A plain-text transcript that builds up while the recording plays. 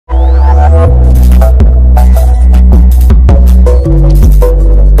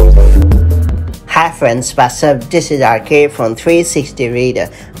friends, what's up? This is RK from 360 Reader.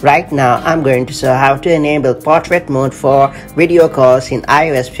 Right now I'm going to show how to enable portrait mode for video calls in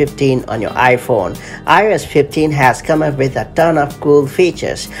iOS 15 on your iPhone. iOS 15 has come up with a ton of cool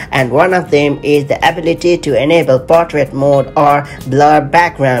features, and one of them is the ability to enable portrait mode or blur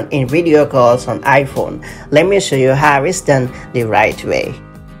background in video calls on iPhone. Let me show you how it's done the right way.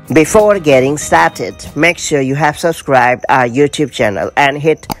 Before getting started, make sure you have subscribed our YouTube channel and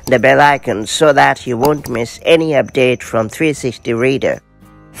hit the bell icon so that you won't miss any update from 360 Reader.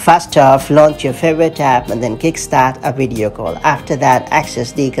 First off, launch your favorite app and then kickstart a video call. After that,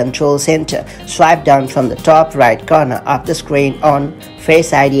 access the control center. Swipe down from the top right corner of the screen on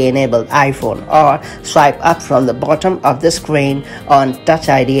Face ID enabled iPhone, or swipe up from the bottom of the screen on Touch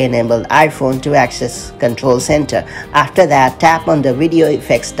ID enabled iPhone to access control center. After that, tap on the video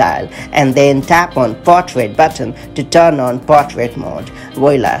effects tile and then tap on portrait button to turn on portrait mode.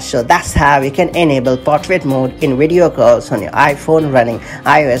 Voila! So that's how you can enable portrait mode in video calls on your iPhone running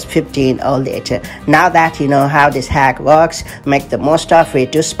iOS 15 or later. Now that you know how this hack works, make the most of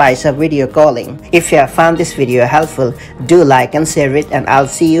it to spice up video calling. If you have found this video helpful, do like and share it, and I'll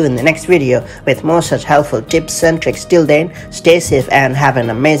see you in the next video with more such helpful tips and tricks. Till then, stay safe and have an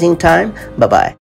amazing time. Bye bye.